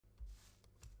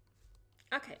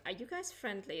Okay, are you guys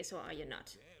friendly, or are you not?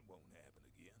 That won't happen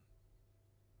again.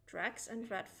 Drax and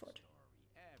Same Redfoot.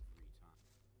 story every time.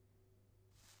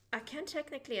 I can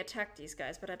technically attack these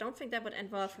guys, but I don't think that would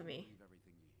end well for Shouldn't me. believe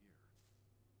everything you hear.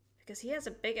 Because he has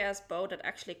a big ass bow that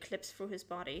actually clips through his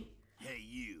body. Hey,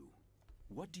 you.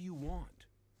 What do you want?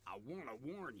 I want to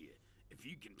warn you. If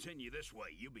you continue this way,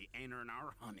 you'll be entering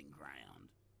our hunting ground.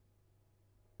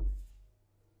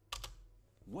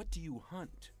 What do you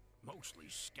hunt? Mostly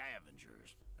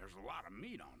scavengers. There's a lot of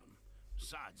meat on them.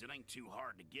 Besides, it ain't too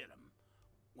hard to get them.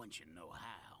 Once you know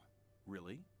how.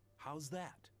 Really? How's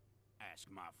that? Ask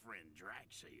my friend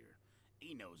Drax here.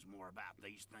 He knows more about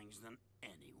these things than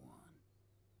anyone.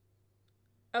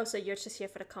 Oh, so you're just here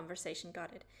for the conversation,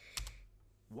 got it.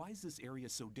 Why is this area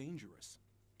so dangerous?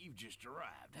 You've just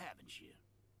arrived, haven't you?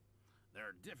 There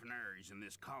are different areas in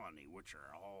this colony which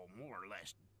are all more or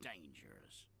less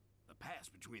dangerous. The paths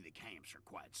between the camps are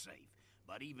quite safe,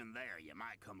 but even there you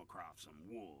might come across some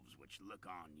wolves which look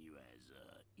on you as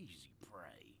easy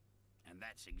prey. And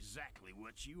that's exactly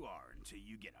what you are until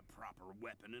you get a proper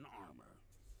weapon and armor.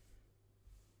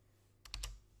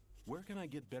 Where can I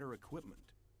get better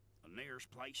equipment? The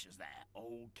nearest place is that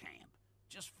old camp.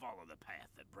 Just follow the path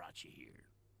that brought you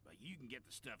here. But you can get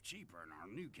the stuff cheaper in our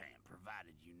new camp,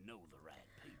 provided you know the right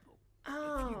people.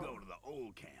 If you go to the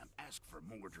old camp, ask for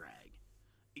Mordrag.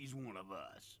 He's one of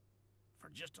us. For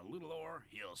just a little ore,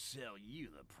 he'll sell you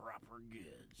the proper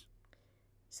goods.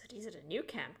 So these are the new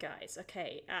camp guys.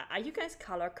 Okay, are you guys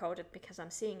color-coded? Because I'm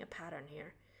seeing a pattern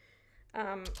here.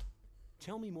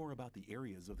 Tell me more about the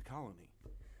areas of the colony.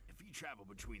 If you travel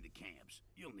between the camps,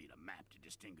 you'll need a map to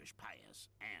distinguish paths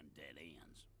and dead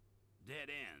ends.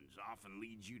 Dead ends often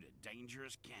lead you to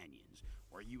dangerous canyons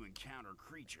where you encounter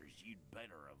creatures you'd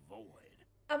better avoid.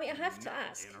 I mean, I have Do to not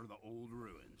ask. enter the old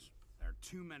ruins. There are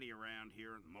too many around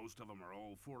here, and most of them are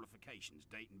old fortifications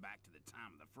dating back to the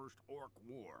time of the First Orc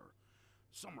War.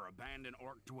 Some are abandoned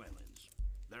orc dwellings.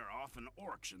 There are often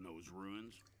orcs in those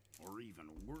ruins, or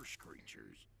even worse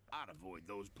creatures. I'd avoid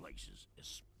those places,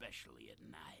 especially at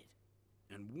night.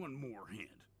 And one more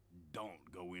hint,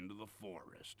 don't go into the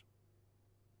forest.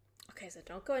 Okay, so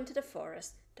don't go into the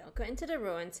forest, don't go into the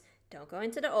ruins, don't go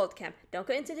into the old camp, don't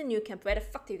go into the new camp. Where the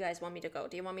fuck do you guys want me to go?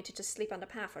 Do you want me to just sleep on the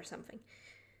path or something?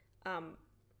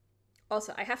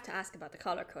 Also, I have to ask about the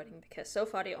color coding, because so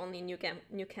far the only new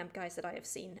camp guys that I have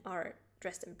seen are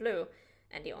dressed in blue,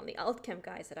 and the only old camp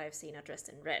guys that I have seen are dressed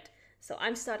in red. So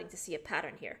I'm starting to see a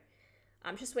pattern here.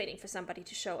 I'm just waiting for somebody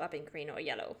to show up in green or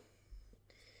yellow.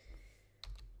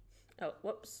 Oh,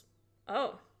 whoops.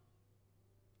 Oh.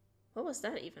 What was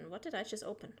that even? What did I just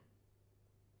open?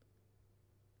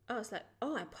 Oh, it's like,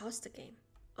 oh, I paused the game.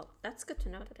 Oh, that's good to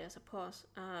know that there's a pause.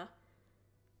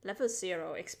 Level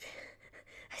 0 XP.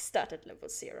 I started level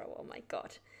 0, oh my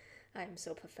god. I am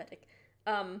so pathetic.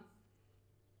 I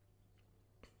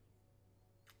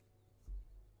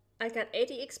got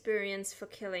 80 experience for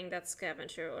killing that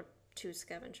scavenger, or 2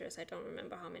 scavengers. I don't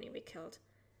remember how many we killed.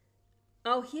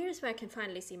 Oh, here's where I can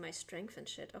finally see my strength and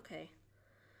shit. Okay.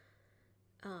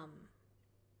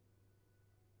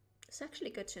 It's actually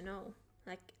good to know.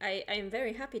 Like, I am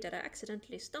very happy that I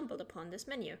accidentally stumbled upon this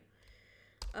menu.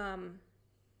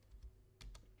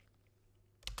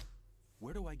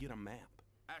 Where do I get a map?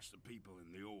 Ask the people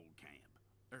in the old camp.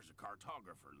 There's a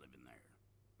cartographer living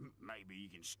there. Maybe you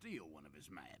can steal one of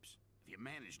his maps. If you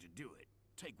manage to do it,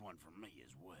 take one from me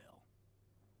as well.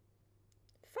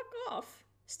 Fuck off.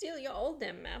 Steal your old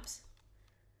damn maps.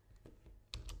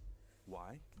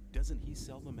 Why? Doesn't he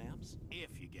sell the maps?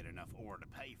 If you get enough ore to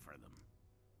pay for them.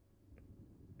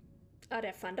 Are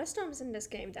there thunderstorms in this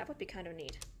game? That would be kind of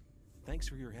neat. Thanks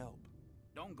for your help.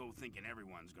 Don't go thinking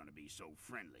everyone's gonna be so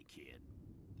friendly, kid.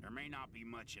 There may not be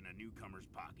much in a newcomer's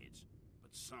pockets,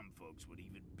 but some folks would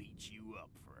even beat you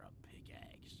up for a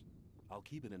pickaxe. I'll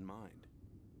keep it in mind.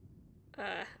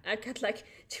 I've got like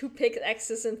 2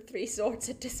 pickaxes and 3 swords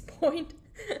at this point.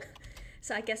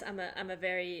 So I guess I'm a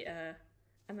very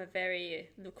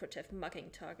lucrative mugging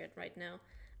target right now.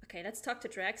 Okay, let's talk to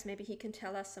Drax. Maybe he can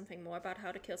tell us something more about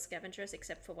how to kill scavengers,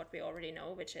 except for what we already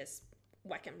know, which is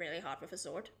whack him really hard with a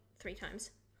sword 3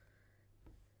 times.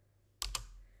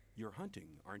 You're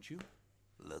hunting, aren't you?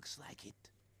 Looks like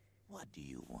it. What do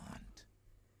you want?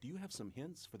 Do you have some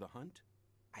hints for the hunt?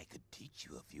 I could teach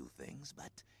you a few things,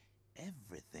 but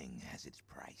everything has its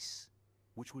price.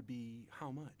 Which would be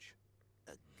how much?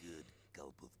 A good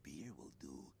gulp of beer will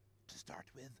do to start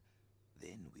with.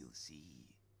 Then we'll see.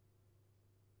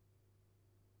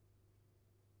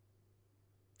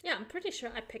 Yeah, I'm pretty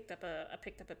sure I picked up a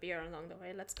beer along the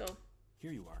way. Let's go.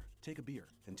 Here you are. Take a beer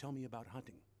and tell me about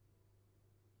hunting.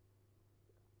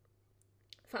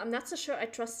 I'm not so sure I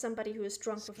trust somebody who is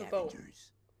drunk with a bow.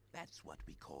 Scavengers. That's what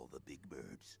we call the big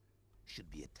birds. Should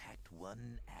be attacked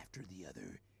one after the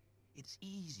other. It's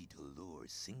easy to lure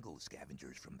single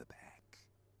scavengers from the pack.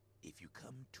 If you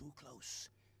come too close,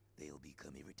 they'll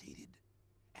become irritated.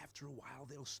 After a while,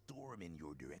 they'll storm in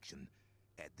your direction.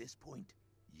 At this point,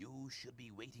 you should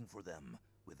be waiting for them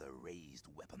with a raised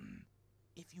weapon.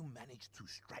 If you manage to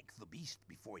strike the beast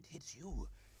before it hits you,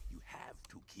 you have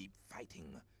to keep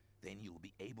fighting. Then you'll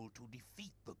be able to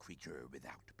defeat the creature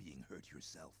without being hurt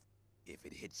yourself. If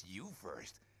it hits you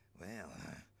first, well,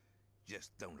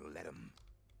 just don't let him.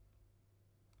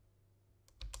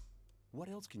 What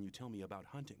else can you tell me about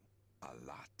hunting? A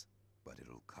lot, but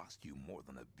it'll cost you more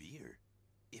than a beer.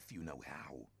 If you know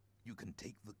how, you can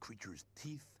take the creature's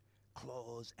teeth,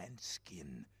 claws, and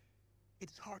skin.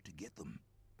 It's hard to get them,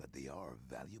 but they are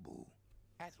valuable.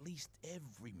 At least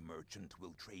every merchant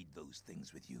will trade those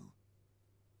things with you.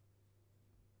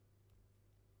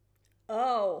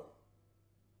 Oh.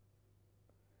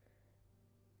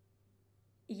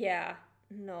 Yeah,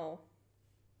 no.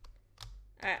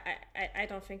 I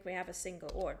don't think we have a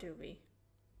single ore, do we?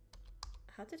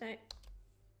 How did I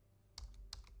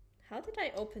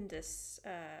open this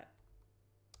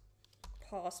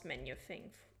pause menu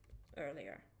thing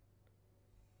earlier?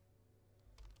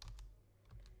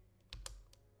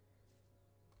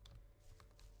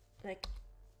 Like,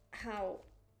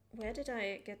 where did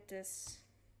I get this?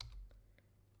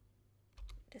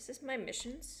 This is my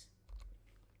missions.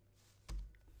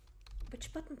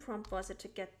 Which button prompt was it to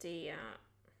get the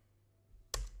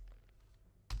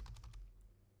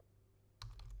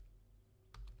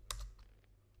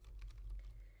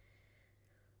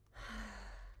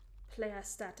player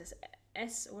status,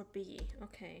 S or B?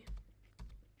 Okay.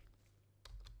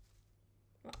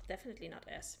 Well, definitely not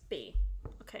S. B.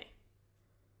 Okay.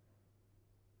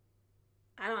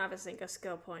 I don't have a single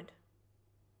skill point.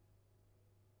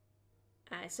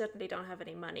 I certainly don't have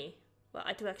any money. Well,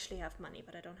 I do actually have money,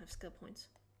 but I don't have skill points.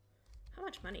 How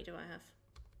much money do I have?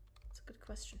 That's a good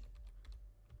question.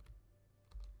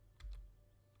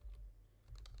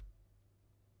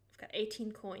 I've got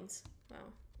 18 coins.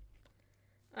 Wow.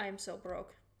 I am so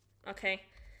broke. Okay.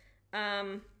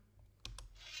 Put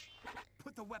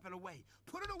the weapon away!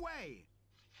 Put it away!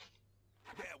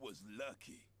 That was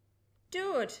lucky.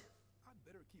 Dude! I'd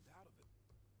better keep out of it.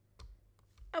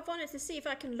 I wanted to see if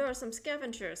I can lure some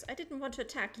scavengers. I didn't want to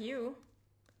attack you.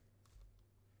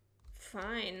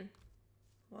 Fine.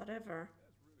 Whatever.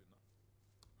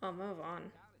 I'll move on.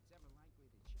 Doubt it's ever likely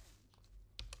to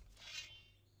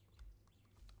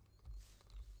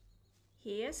change.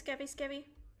 Here, Scabby Scabby.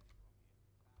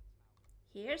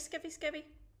 Here, Scabby Scabby.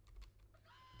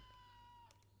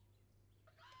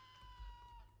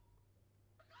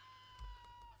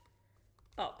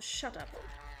 Oh, shut up.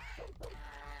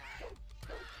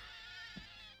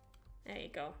 There you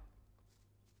go.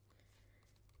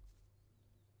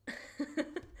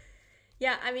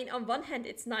 Yeah, I mean, on one hand,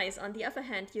 it's nice. On the other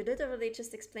hand, you literally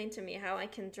just explained to me how I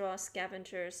can draw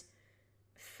scavengers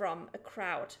from a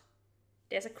crowd.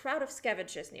 There's a crowd of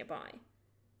scavengers nearby.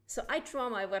 So I draw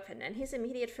my weapon, and his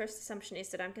immediate first assumption is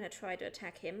that I'm gonna try to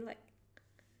attack him. Like,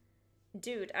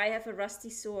 dude, I have a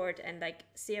rusty sword and, like,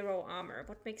 0 armor.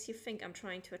 What makes you think I'm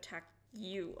trying to attack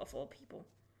you, of all people?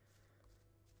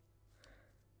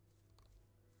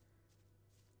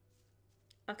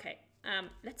 Okay,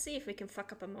 let's see if we can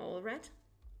fuck up a mole rat.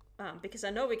 Because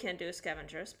I know we can do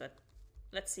scavengers, but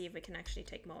let's see if we can actually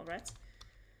take mole rats.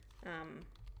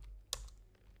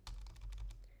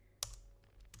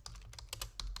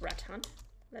 Rat hunt.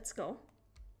 Let's go.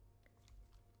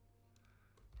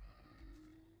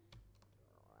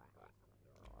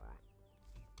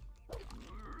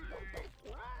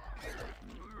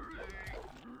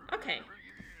 Okay.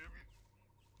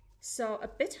 So a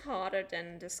bit harder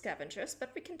than the scavengers,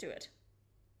 but we can do it.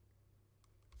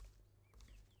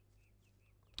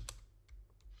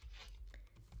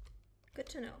 Good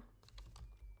to know.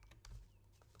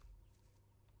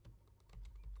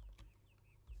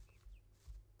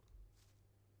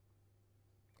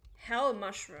 Hell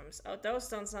mushrooms. Oh, those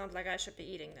don't sound like I should be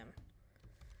eating them.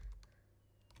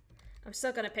 I'm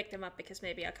still gonna pick them up because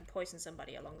maybe I can poison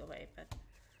somebody along the way, but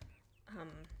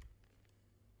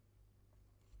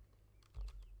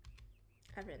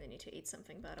I really need to eat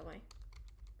something, by the way.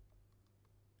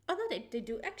 Oh no, they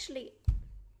do actually.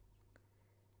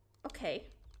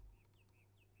 Okay.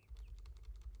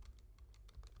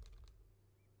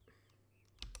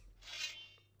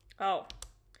 Oh,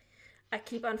 I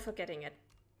keep on forgetting it.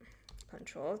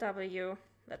 Control W.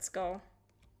 Let's go.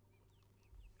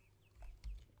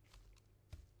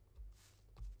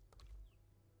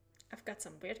 I've got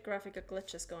some weird graphical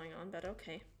glitches going on, but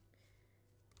okay.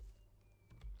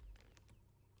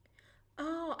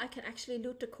 Oh, I can actually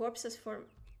loot the corpses for...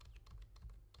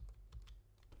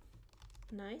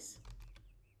 Nice.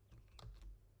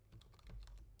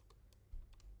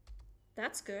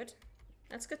 That's good.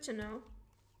 That's good to know.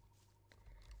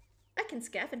 I can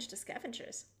scavenge the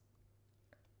scavengers.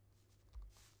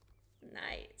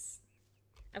 Nice.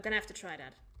 I'm gonna have to try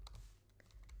that.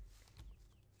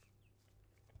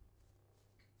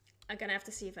 I'm gonna have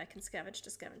to see if I can scavenge the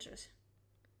scavengers.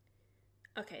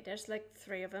 Okay, there's like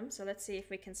 3 of them, so let's see if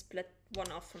we can split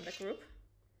one off from the group.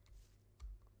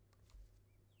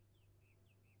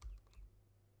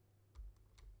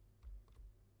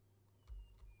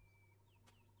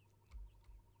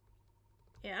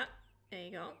 Yeah, there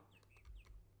you go.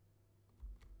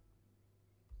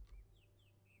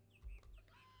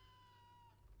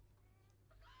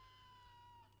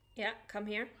 Yeah, come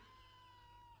here.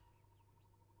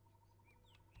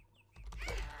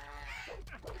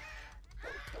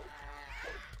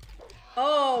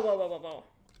 Oh, whoa, whoa, whoa, whoa.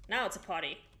 Now it's a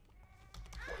party.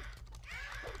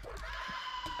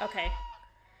 Okay.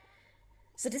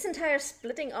 So this entire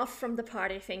splitting off from the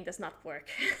party thing does not work.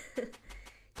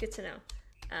 Good to know.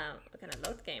 We're gonna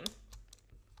load game.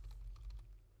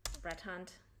 Red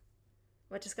hand.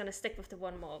 We're just gonna stick with the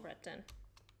one more red then.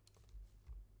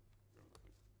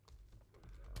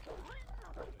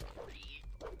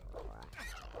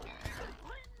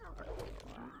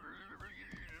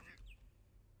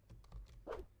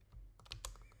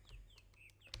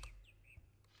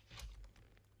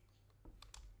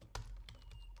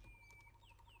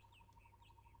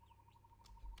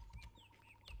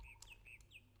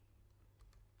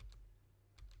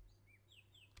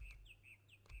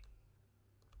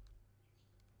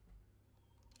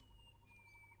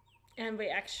 And we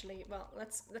actually, well,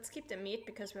 let's keep the meat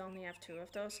because we only have 2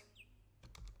 of those.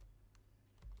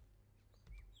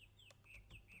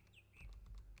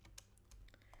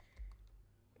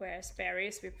 Whereas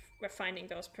berries, we're finding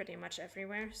those pretty much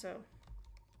everywhere, so...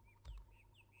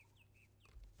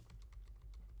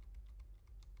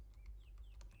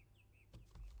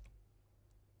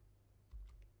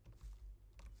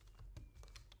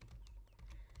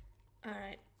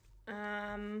 Alright.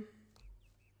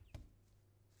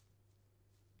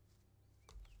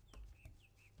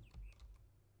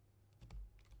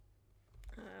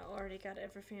 I already got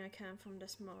everything I can from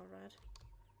this small rat.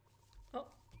 Oh.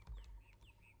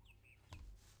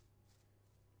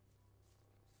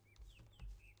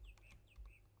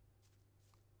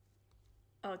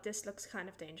 Oh, this looks kind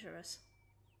of dangerous.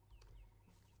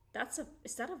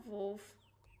 Is that a wolf?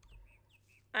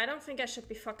 I don't think I should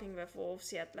be fucking with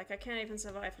wolves yet. Like, I can't even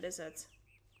survive lizards.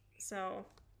 So...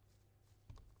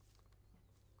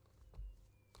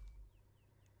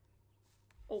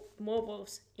 Oh, more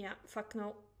wolves. Yeah, fuck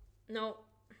no. No.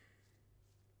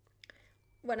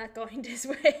 We're not going this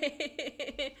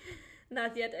way.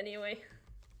 Not yet, anyway.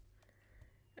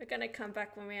 We're gonna come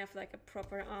back when we have, like, a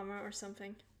proper armor or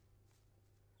something.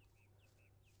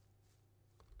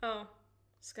 Oh,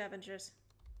 scavengers.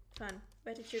 Fun.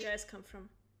 Where did you guys come from?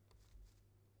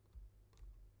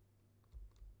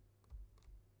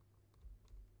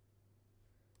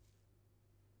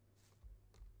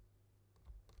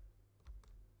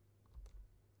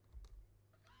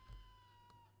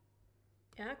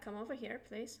 Yeah, come over here,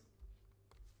 please.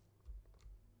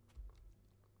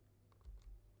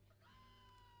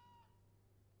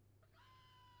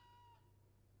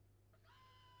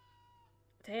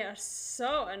 They are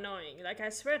so annoying. Like, I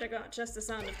swear to God, just the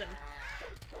sound of them.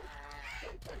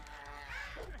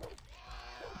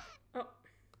 Oh.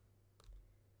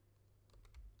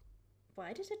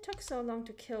 Why did it take so long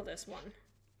to kill this one?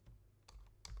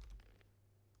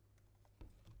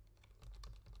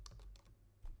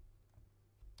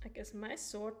 Like, is my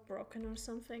sword broken or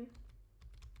something?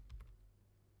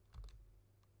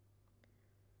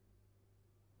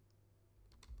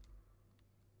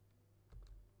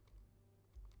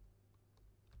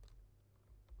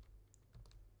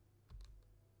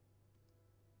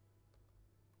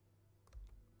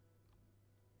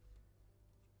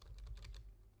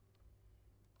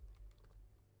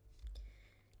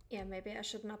 Yeah, maybe I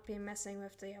should not be messing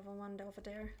with the other one over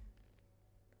there.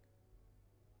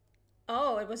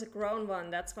 Oh, it was a grown one,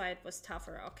 that's why it was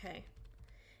tougher, okay.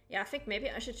 Yeah, I think maybe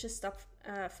I should just stop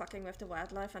fucking with the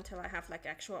wildlife until I have like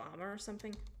actual armor or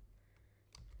something.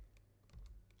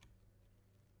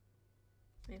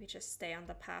 Maybe just stay on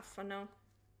the path for now.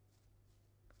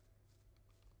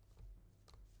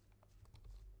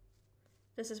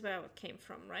 This is where it came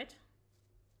from, right?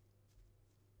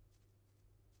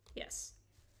 Yes.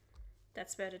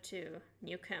 That's where the two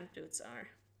new camp dudes are.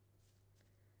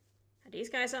 And these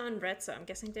guys are on red, so I'm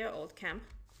guessing they're old camp.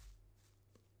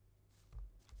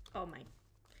 Oh my.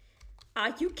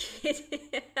 Are you kidding?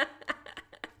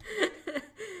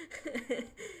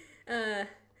 The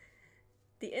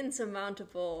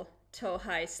insurmountable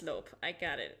toe-high slope. I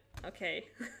got it. Okay.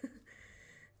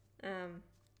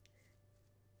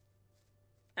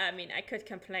 I mean, I could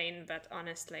complain, but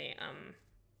honestly,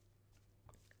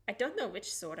 I don't know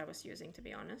which sword I was using, to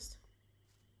be honest.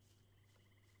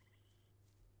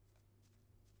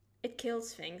 It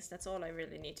kills things, that's all I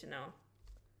really need to know.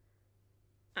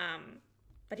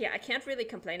 But yeah, I can't really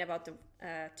complain about the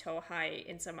toe-high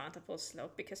insurmountable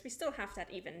slope, because we still have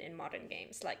that even in modern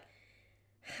games. Like,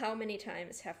 how many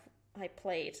times have I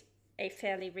played a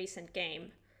fairly recent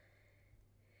game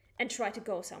and tried to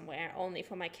go somewhere only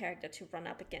for my character to run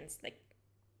up against like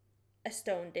a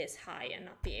stone this high and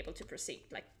not be able to proceed?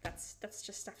 Like, that's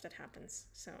just stuff that happens,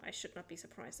 so I should not be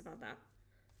surprised about that.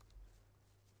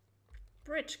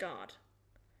 Bridge guard.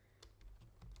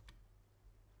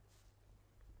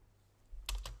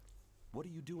 What are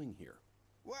you doing here?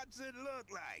 What's it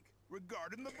look like?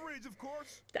 Regarding the bridge, of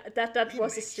course. That We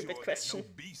was a make stupid sure that question. no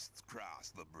beasts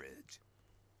cross the bridge.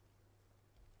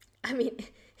 I mean,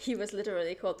 he was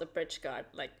literally called the bridge guard.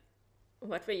 Like,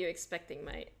 what were you expecting,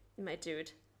 my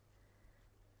dude?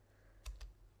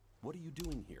 What are you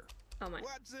doing here? Oh my.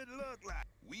 What's it look like?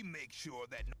 We make sure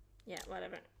that no Yeah,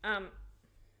 whatever. Have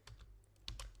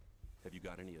you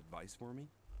got any advice for me?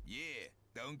 Yeah,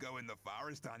 don't go in the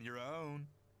forest on your own.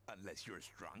 Unless you're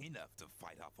strong enough to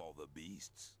fight off all the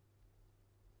beasts.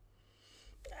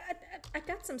 I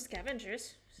got some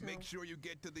scavengers. So Make sure you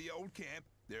get to the old camp.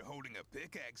 They're holding a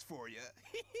pickaxe for you.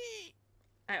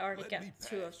 I already Let got me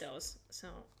 2 of pass. those, so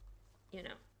you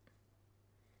know.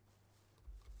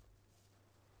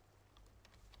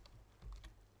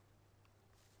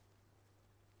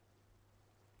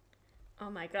 Oh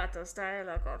my god, those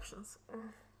dialogue options. Ugh.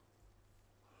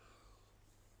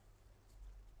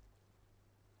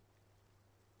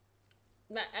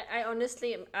 I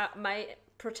honestly, my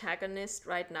protagonist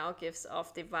right now gives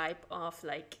off the vibe of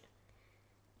like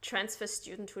transfer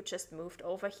student who just moved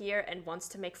over here and wants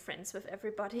to make friends with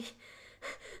everybody.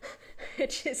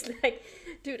 Which is like,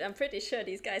 dude, I'm pretty sure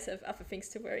these guys have other things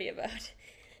to worry about.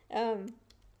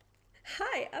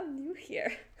 Hi, I'm new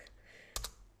here.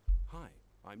 Hi,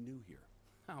 I'm new here.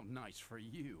 How nice for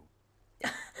you.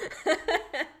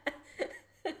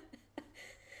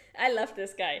 I love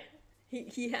this guy.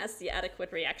 He has the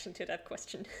adequate reaction to that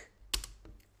question.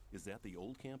 Is that the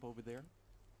old camp over there?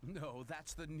 No,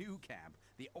 that's the new camp.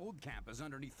 The old camp is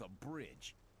underneath the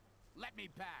bridge. Let me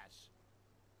pass.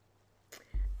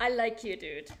 I like you,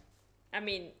 dude. I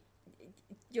mean,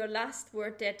 your last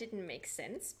word there didn't make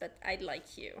sense, but I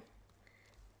like you.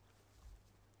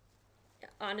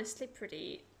 Honestly,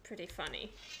 pretty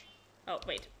funny. Oh,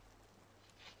 wait.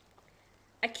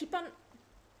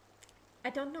 I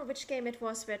don't know which game it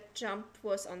was where jump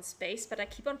was on space, but I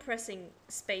keep on pressing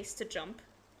space to jump.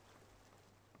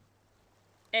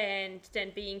 And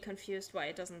then being confused why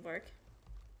it doesn't work.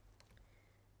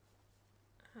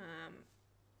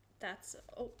 That's...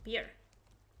 Oh, beer.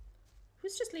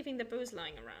 Who's just leaving the booze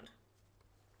lying around?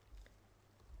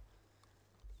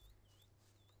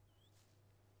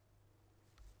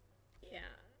 Yeah,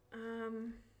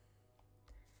 gonna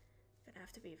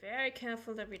have to be very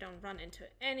careful that we don't run into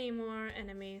any more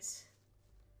enemies.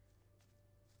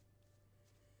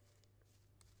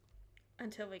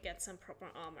 Until we get some proper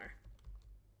armor.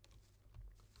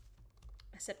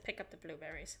 I said pick up the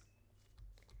blueberries.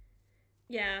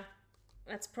 Yeah,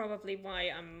 that's probably why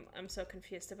I'm so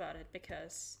confused about it,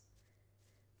 because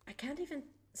I can't even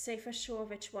say for sure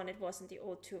which one it was in the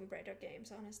old Tomb Raider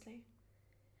games, honestly.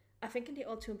 I think in the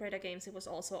old Tomb Raider games it was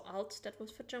also Alt that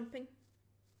was for jumping.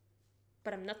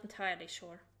 But I'm not entirely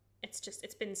sure.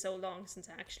 It's been so long since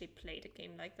I actually played a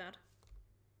game like that.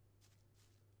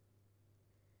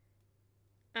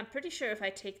 I'm pretty sure if I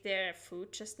take their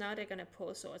food just now, they're gonna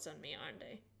pull swords on me, aren't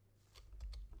they?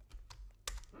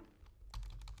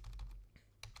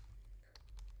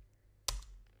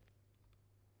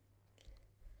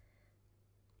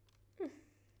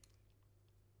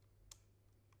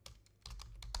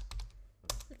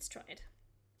 Let's try it.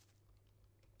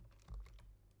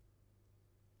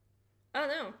 Oh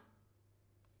no.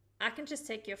 I can just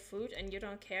take your food and you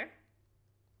don't care?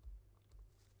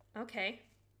 Okay.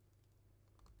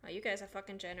 Oh, you guys are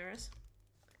fucking generous.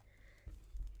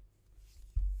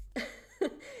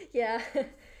 Yeah.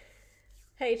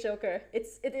 Hey Joker, it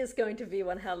is going to be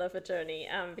one hell of a journey,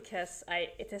 because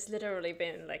it has literally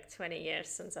been like 20 years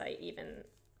since I even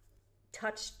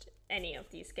touched any of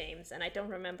these games, and I don't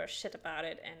remember shit about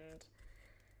it,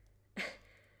 and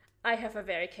I have a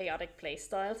very chaotic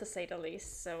playstyle, to say the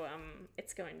least, so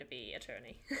it's going to be a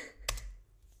journey.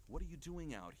 What are you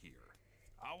doing out here?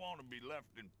 I want to be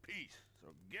left in peace, so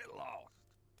get lost.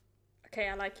 Okay,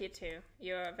 I like you too.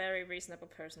 You're a very reasonable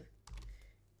person.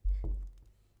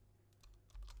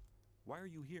 Why are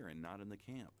you here and not in the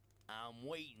camp? I'm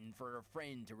waiting for a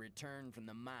friend to return from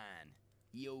the mine.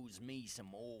 He owes me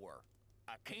some ore.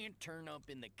 I can't turn up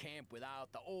in the camp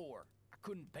without the ore. I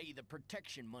couldn't pay the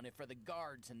protection money for the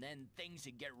guards, and then things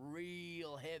would get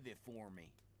real heavy for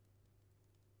me.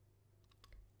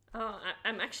 Oh,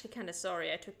 I'm actually kind of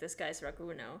sorry I took this guy's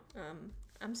ragu now.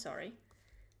 I'm sorry.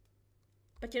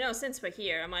 But you know, since we're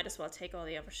here, I might as well take all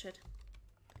the other shit.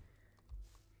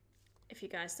 If you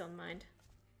guys don't mind.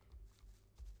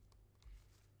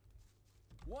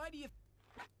 Why do you...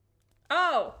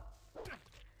 Oh!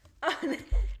 Oh,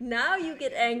 now you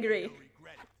get angry.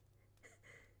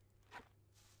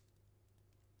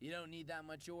 You don't need that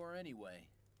much ore anyway.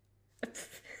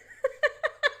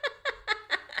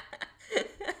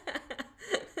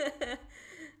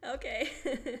 Okay.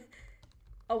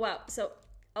 Oh wow, so...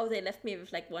 Oh, they left me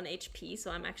with like 1 HP, so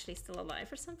I'm actually still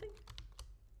alive or something?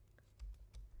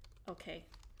 Okay.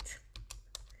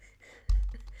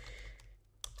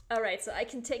 Alright, so I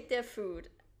can take their food,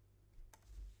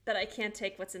 but I can't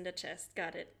take what's in the chest.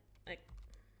 Got it.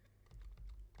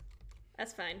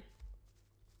 That's fine.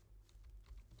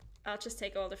 I'll just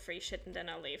take all the free shit and then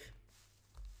I'll leave.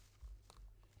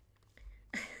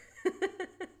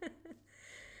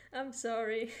 I'm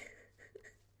sorry.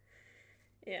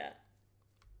 Yeah.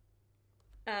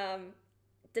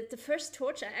 The first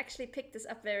torch, I actually picked this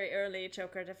up very early,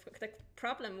 Joker. The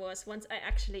problem was, once I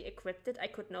actually equipped it, I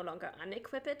could no longer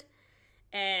unequip it.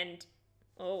 And,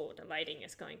 oh, the lighting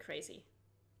is going crazy.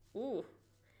 Ooh.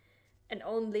 And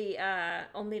only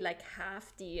like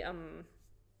half the,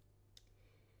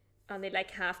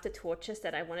 torches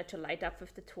that I wanted to light up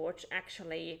with the torch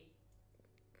actually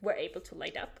were able to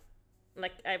light up.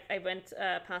 Like, I went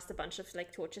past a bunch of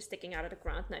like torches sticking out of the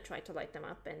ground, and I tried to light them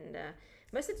up, and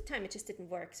most of the time it just didn't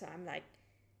work. So I'm like,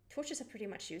 torches are pretty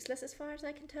much useless as far as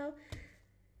I can tell.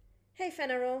 Hey,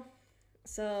 Fenarol.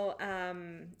 So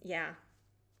yeah,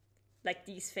 like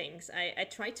these things, I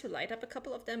tried to light up a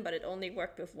couple of them, but it only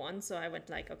worked with one. So I went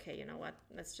like, okay, you know what?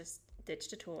 Let's just ditch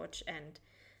the torch. And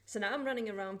so now I'm running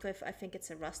around with, I think it's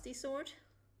a rusty sword,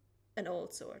 an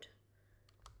old sword.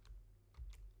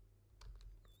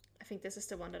 I think this is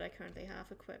the one that I currently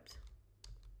have equipped.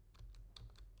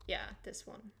 Yeah, this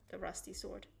one, the rusty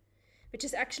sword. Which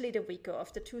is actually the weaker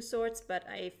of the two swords, but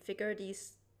I figure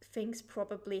these things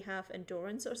probably have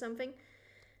endurance or something.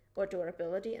 Or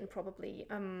durability, and probably,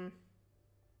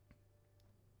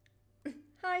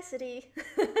 Hi, City!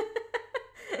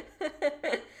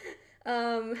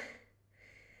 I'm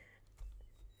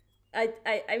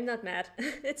not mad.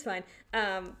 It's fine.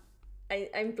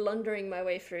 I'm blundering my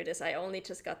way through this. I only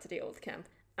just got to the old camp.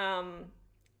 Now,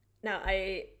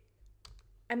 I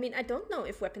mean, I don't know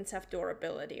if weapons have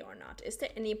durability or not. Is there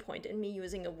any point in me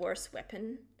using a worse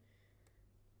weapon?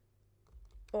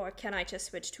 Or can I just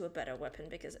switch to a better weapon?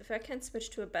 Because if I can switch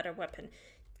to a better weapon...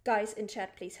 Guys in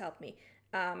chat, please help me.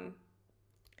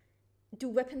 Do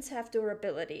weapons have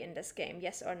durability in this game?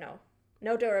 Yes or no?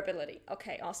 No durability.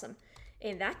 Okay, awesome.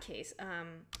 In that case,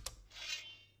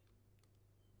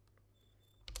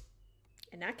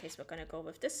 we're gonna go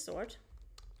with this sword.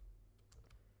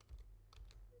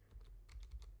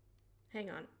 Hang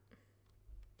on.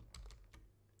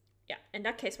 Yeah, in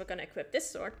that case, we're gonna equip this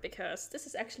sword, because this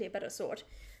is actually a better sword.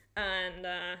 And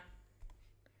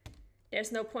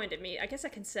there's no point in me. I guess I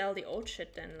can sell the old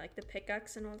shit then, like the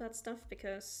pickaxe and all that stuff,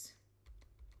 because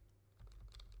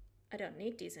I don't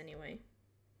need these anyway.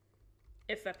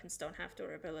 If weapons don't have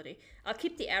durability. I'll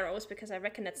keep the arrows, because I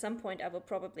reckon at some point I will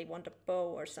probably want a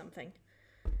bow or something.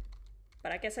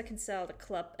 But I guess I can sell the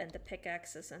club and the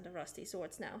pickaxes and the rusty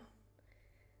swords now.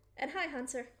 And hi,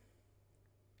 Hunter.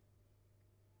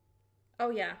 Oh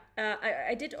yeah,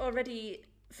 I did already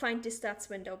find the stats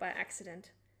window by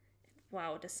accident.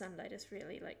 Wow, the sunlight is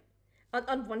really like...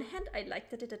 On one hand, I like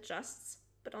that it adjusts,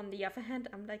 but on the other hand,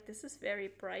 I'm like, this is very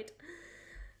bright.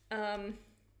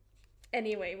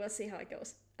 Anyway, we'll see how it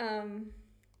goes.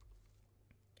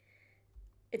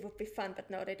 It would be fun, but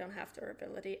no, they don't have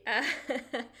durability.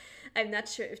 I'm not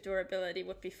sure if durability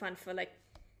would be fun for like...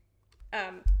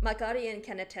 my guardian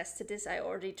can attest to this. I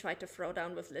already tried to throw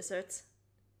down with lizards,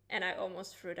 and I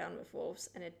almost threw down with wolves,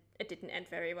 and it didn't end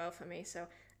very well for me, so...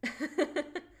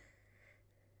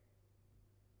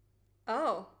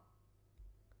 Oh.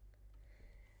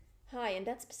 Hi, in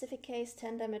that specific case,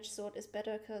 10 damage sword is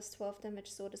better because 12 damage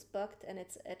sword is bugged and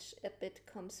its edge a bit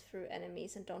comes through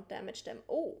enemies and don't damage them.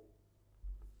 Oh!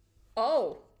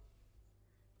 Oh!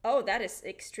 Oh, that is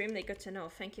extremely good to know.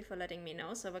 Thank you for letting me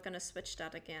know. So we're gonna switch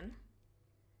that again.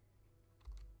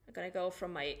 I'm gonna go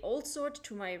from my old sword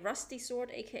to my rusty sword,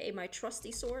 aka my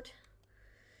trusty sword.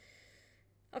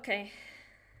 Okay.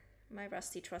 My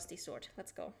rusty trusty sword.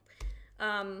 Let's go.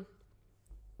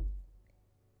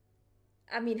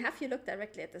 I mean, have you looked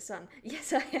directly at the sun?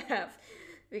 Yes, I have.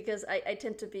 Because I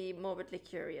tend to be morbidly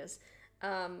curious.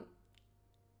 Yeah,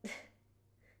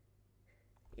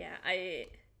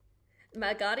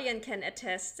 my guardian can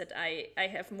attest that I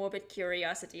have morbid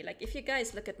curiosity. Like, if you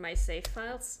guys look at my save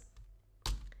files,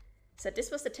 so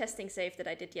this was the testing save that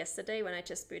I did yesterday when I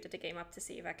just booted the game up to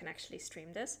see if I can actually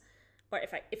stream this, or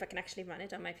if I can actually run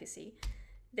it on my PC.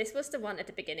 This was the one at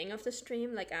the beginning of the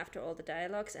stream, like after all the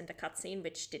dialogues and the cutscene,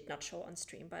 which did not show on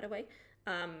stream, by the way.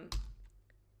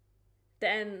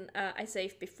 Then I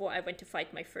saved before I went to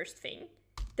fight my first thing.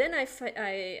 Then I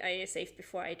saved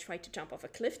before I tried to jump off a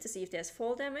cliff to see if there's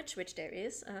fall damage, which there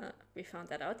is. We found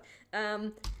that out.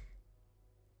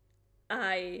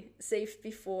 I saved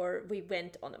before we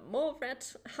went on a mole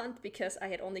rat hunt because I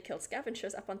had only killed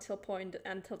scavengers up until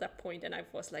that point, and I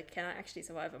was like, can I actually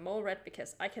survive a mole rat?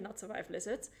 Because I cannot survive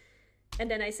lizards.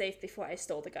 And then I saved before I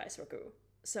stole the guy's ragu.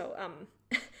 So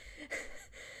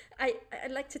I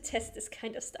like to test this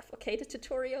kind of stuff, okay? The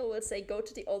tutorial will say go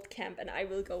to the old camp, and I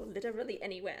will go literally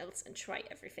anywhere else and try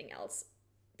everything else.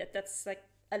 That's like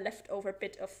a leftover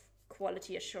bit of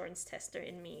quality assurance tester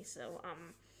in me, so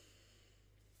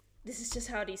this is just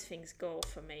how these things go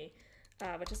for me.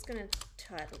 We're just gonna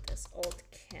title this Old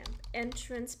Camp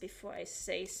Entrance before I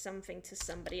say something to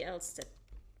somebody else that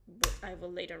I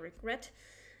will later regret.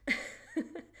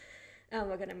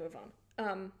 We're gonna move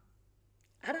on.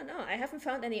 I don't know, I haven't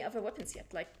found any other weapons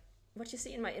yet. Like, what you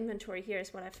see in my inventory here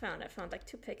is what I found. I found like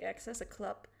 2 pickaxes, a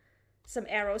club, some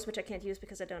arrows, which I can't use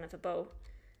because I don't have a bow,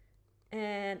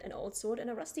 and an old sword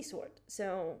and a rusty sword.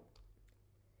 So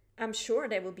I'm sure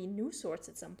there will be new swords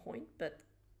at some point, but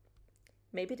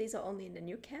maybe these are only in the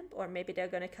new camp, or maybe they're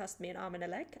gonna cost me an arm and a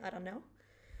leg. I don't know.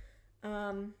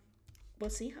 We'll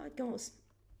see how it goes.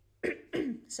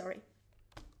 Sorry.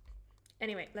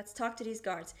 Anyway, let's talk to these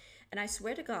guards. And I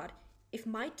swear to God, if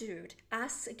my dude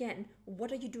asks again,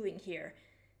 what are you doing here?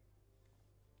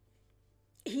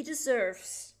 He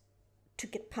deserves to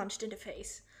get punched in the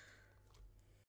face.